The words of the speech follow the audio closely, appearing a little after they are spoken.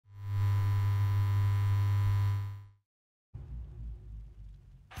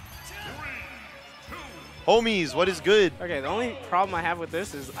Homies, what is good? Okay, the only problem I have with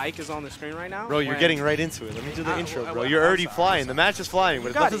this is Ike is on the screen right now. Bro, you're getting right into it. Let me do the intro, bro. You're I'm already sorry, flying. The match is flying,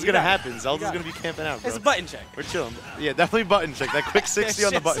 but nothing's going to happen. Zelda's going to be camping out, bro. It's a button check. We're chilling. Yeah, definitely button check. That quick 60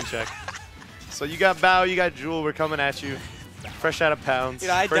 on the button check. So you got Bao, you got Jewel. We're coming at you. Fresh out of pounds. You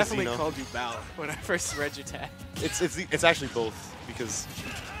know, I First definitely Xeno. called you Bao when I first read your tag. It's actually both because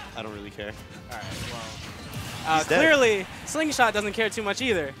I don't really care. All right, well. Clearly, Slingshot doesn't care too much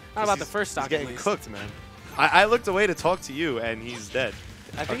either. Not about the first stock, he's at getting least. cooked, man. I looked away to talk to you, and he's dead.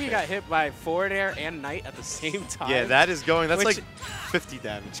 I think he got hit by forward air and Knight at the same time. Yeah, that is going. That's Which- like 50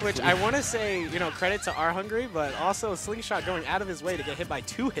 damage. Which I want to say, you know, credit to Arhungry, but also Slingshot going out of his way to get hit by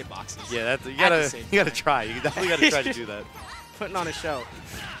 2 hitboxes. Yeah, you gotta try. You definitely gotta try to do that. Putting on a show.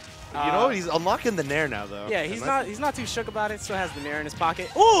 You know what? He's unlocking the Nair now, though. Yeah, he's not too shook about it. Still has the Nair in his pocket.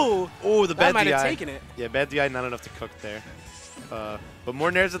 Ooh! Oh, the That bad might DI. have taken it. Yeah, bad DI, not enough to cook there. But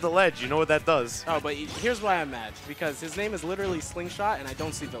more Nairs at the ledge. You know what that does. Oh, but here's why I'm mad. Because his name is literally Slingshot, and I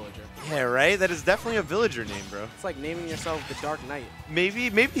don't see Villager. Yeah, right? That is definitely a villager name, bro. It's like naming yourself the Dark Knight. Maybe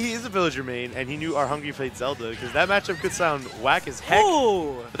he is a villager main, and he knew Arhungry played Zelda, because that matchup could sound whack as heck.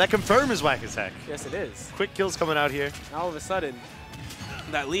 Ooh! But that confirm is whack as heck. Yes, it is. Quick kills coming out here. All of a sudden,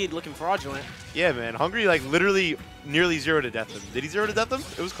 that lead looking fraudulent. Yeah, man. Hungry, like, literally nearly 0 to death him. Did he 0 to death him?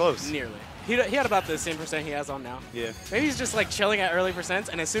 It was close. Nearly. He had about the same percent he has on now. Yeah. Maybe he's just like chilling at early percents,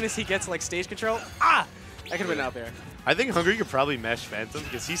 and as soon as he gets like stage control, that could have been out there. I think Hungry could probably mesh Phantom,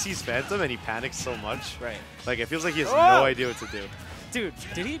 because he sees Phantom and he panics so much. Right. Like, it feels like he has no idea what to do. Dude,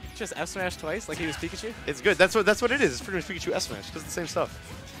 did he just F smash twice like he was Pikachu? It's good. That's what it is. It's pretty much Pikachu S smash. Does the same stuff.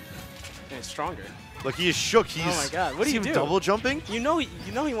 And it's stronger. Look, he is shook. He's, oh my god, what do you do? Double jumping? You know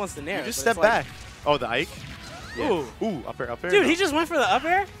he wants the Nair. You just but step it's like- back. Oh, the Ike? Yeah. Ooh, up air. Dude, he just went for the up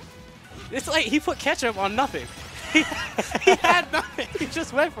air? It's like he put ketchup on nothing. he had nothing. He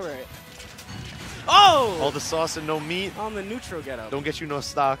just went for it. Oh! All the sauce and no meat. On the neutral get up. Don't get you no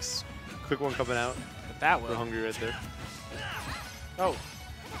stocks. Quick one coming out. But that We're will. Hungry right there. Oh.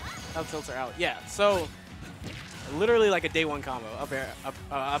 Up tilts are out. Yeah, so literally like a day 1 combo. Up air,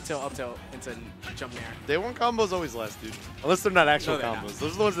 up tilt into jump Nair. Day 1 combos always last, dude. Unless they're not actual No, they're combos. not.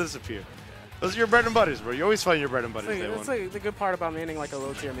 Those are the ones that disappear. Those are your bread and butters, bro. You always find your bread and butters day 1. That's like the good part about manning like a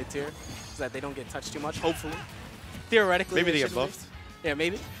low tier, mid tier, is that they don't get touched too much. Hopefully, theoretically, Maybe they get shouldn't buffed. be. Yeah,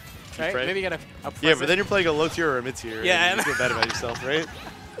 maybe. Right? Right. Maybe you get a Yeah, but then you're playing a low tier or a mid tier. Yeah, and you feel bad about yourself, right?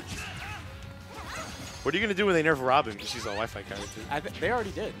 What are you gonna do when they nerf Robin? Because she's a Wi-Fi character. They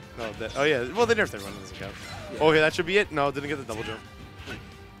already did. No, oh yeah. Well, they nerfed everyone. Doesn't count. Yeah. Okay, that should be it. No, didn't get the double jump.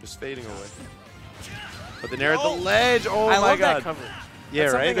 Just fading away. But the Nair at the ledge. Oh I my love god. that coverage. Yeah,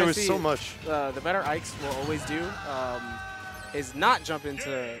 That's right. something There I was see so much. The better Ikes will always do is not jump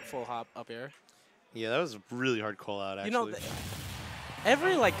into full hop up air. Yeah, that was a really hard call out. Actually. You know,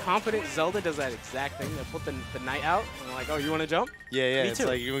 every like competent Zelda does that exact thing. They put the Knight out and they're like, oh, you want to jump? yeah. Me It's too.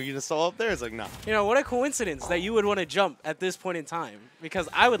 like you just stall up there. It's like nah. You know, what a coincidence that you would want to jump at this point in time, because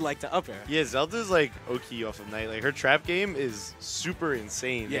I would like to up air. Yeah, Zelda's like Oki off of Knight. Like her trap game is super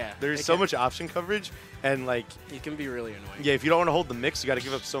insane. Yeah, There's it so can. much option coverage, and like It can be really annoying. yeah, if you don't want to hold the mix, you got to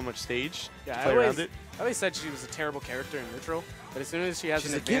give up so much stage. Yeah, to play around it. I always said she was a terrible character in neutral, but as soon as she has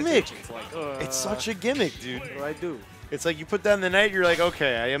She's an a advantage, gimmick. it's like, It's such a gimmick, dude. what do I do? It's like you put down the Knight, you're like,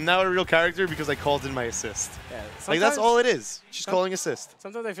 okay, I am now a real character because I called in my assist. Yeah, Like that's all it is. She's calling assist.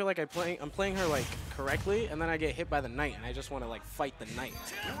 Sometimes I feel like I'm playing her like correctly, and then I get hit by the Knight, and I just want to like fight the Knight.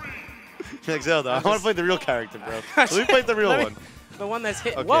 Like Zelda, I want to play the real character, bro. Let me play the real one. The one that's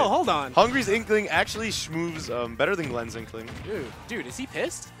hit. Okay. Whoa, hold on. Hungry's Inkling actually schmoves better than Glenn's Inkling. Dude, is he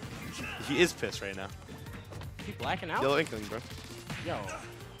pissed? He is pissed right now. Is he blacking out? Yellow Inkling, bro. Yo,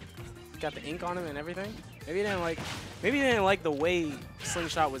 got the ink on him and everything. Maybe he didn't like the way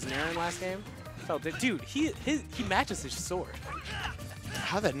Slingshot was nairing last game. Felt it. Dude, he matches his sword.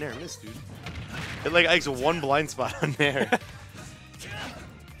 How that Nair missed, dude? It like Ike's one blind spot on Nair.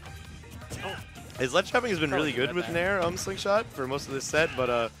 His ledge trapping has been really good with Nair Slingshot for most of this set, but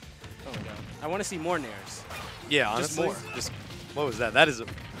Oh my god. I want to see more nairs. yeah, Just honestly, more. What was that? That is a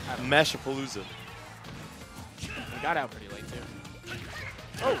Mashapalooza. He got out pretty late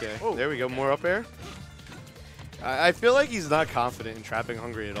too. Okay, there we go. More up air. I feel like he's not confident in trapping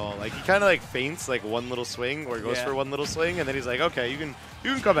Hungry at all. Like he kind of like feints like one little swing or goes for one little swing, and then he's like, okay, you can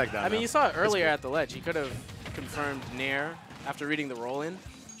come back down. I mean, now. you saw it earlier at the ledge. He could have confirmed nair after reading the roll in,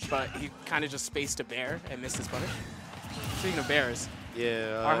 but he kind of just spaced a bear and missed his punish. Speaking of bears,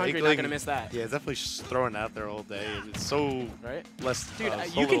 yeah, Arhungry not gonna miss that. Yeah, it's definitely just throwing it out there all day. It's so less. Dude, so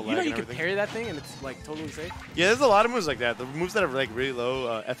you little can lag you and can everything. parry that thing and it's like totally safe. Yeah, there's a lot of moves like that. The moves that are like really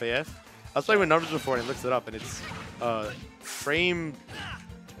low FAF. I was playing with numbers before and I looked it up, and it's frame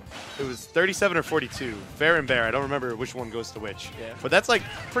It was 37 or 42. Fair and bare. I don't remember which one goes to which. Yeah. But that's like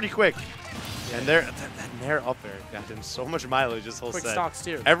pretty quick. And that nair up air got him so much mileage this whole Quick set. stocks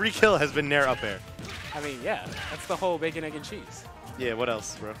too. Every kill has been nair up air. I mean, yeah, that's the whole bacon, egg, and cheese. Yeah, what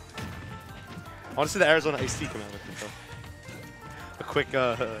else, bro? I want to see the Arizona iced tea come out with it, though. A quick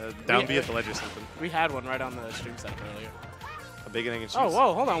down B at the ledge or something. We had one right on the stream set earlier. A bacon, egg, and cheese. Oh,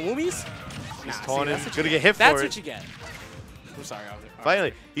 whoa, hold on, Woomies? He's Nah, taunting. see, Gonna get hit for it. That's what you get. I'm sorry, I was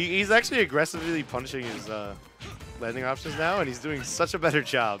Finally, he's actually aggressively punishing his landing options now, and he's doing such a better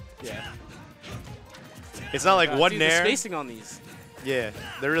job. Yeah. It's not like one dude, nair. the spacing on these. Yeah,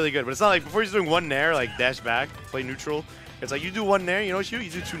 they're really good. But it's not like before he's doing one nair, like dash back, play neutral. It's like you do one nair, you know what you do?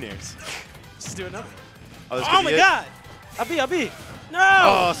 You do two nairs. Just do another. Oh, my god! I'll be. No!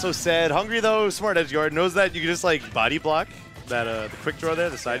 Oh, so sad. Hungry though, smart edge guard, knows that you can just like body block that the quick draw there,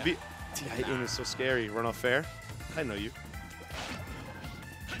 the side beat. That aim is so scary. Run off fair. I know you.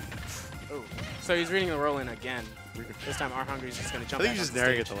 Oh. So he's reading the roll in again. This time Arhungry's just going to jump I think he's just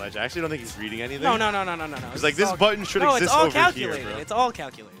naring at the ledge. I actually don't think he's reading anything. No. He's like, this button should exist over here, bro. It's all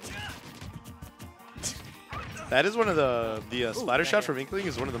calculated. That is one of the splatter shot from Inkling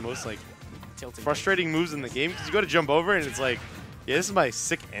is one of the most like Tilting frustrating moves in the game because you go to jump over and it's like, yeah, this is my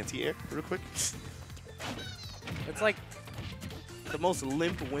sick anti-air real quick. It's like the most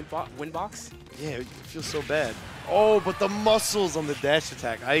limp win box. Yeah, it feels so bad. Oh, but the muscles on the dash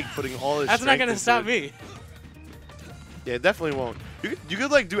attack. Ike putting all his That's not going to stop me. Yeah, it definitely won't. You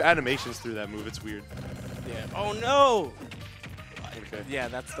could like do animations through that move. It's weird. Yeah. Oh no. Okay. Yeah,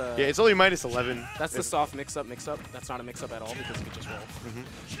 that's the. Yeah, it's only minus 11. That's the soft mix-up. That's not a mix-up at all because you can just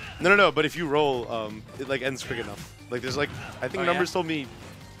roll. No. But if you roll, it like ends quick enough. Like there's like I think numbers told me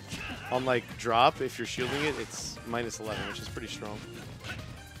on like drop if you're shielding it, it's minus 11, which is pretty strong.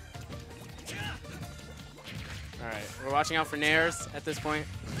 All right, we're watching out for nairs at this point.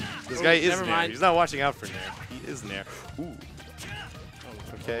 This guy is never nair. mind. He's not watching out for nair. He is nair. Ooh.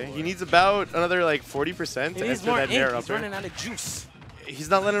 Okay, he needs about another like 40% to enter that nair up He's there. running out of juice. He's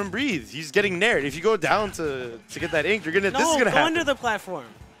not letting him breathe. He's getting naired. If you go down to get that ink, you're gonna. This is gonna go happen. under the platform.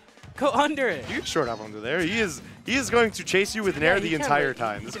 Go under it. You can short up under there. He is going to chase you with nair the entire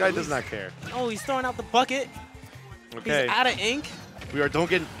time. This guy does not care. Oh, he's throwing out the bucket. Okay. He's out of ink. We are don't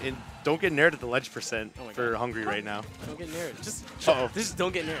get naired at the ledge percent for Hungry right now. Don't get naired. Just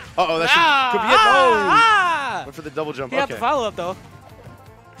don't get naired. That could be it. No. Went for the double jump. He got the follow up though.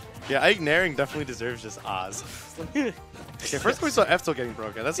 Yeah, Ike nairing definitely deserves just Oz. Okay, first we saw F tilt getting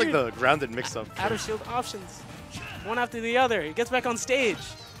broken. That's like the grounded mix-up. Out of shield options. One after the other. He gets back on stage.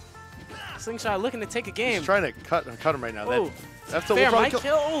 Slingshot looking to take a game. He's trying to cut him right now. Oh, F tilt Bear might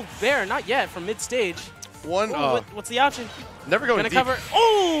kill. Oh, Bear, not yet from mid-stage. What's the option? Never going deep. Cover.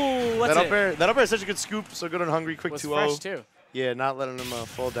 Oh, what's that up air is such a good scoop. So good on Hungry. Quick 2-0. Fresh too. Yeah, not letting him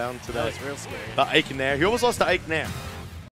fall down to that. That was real scary. The Ike nair. He almost lost the Ike nair.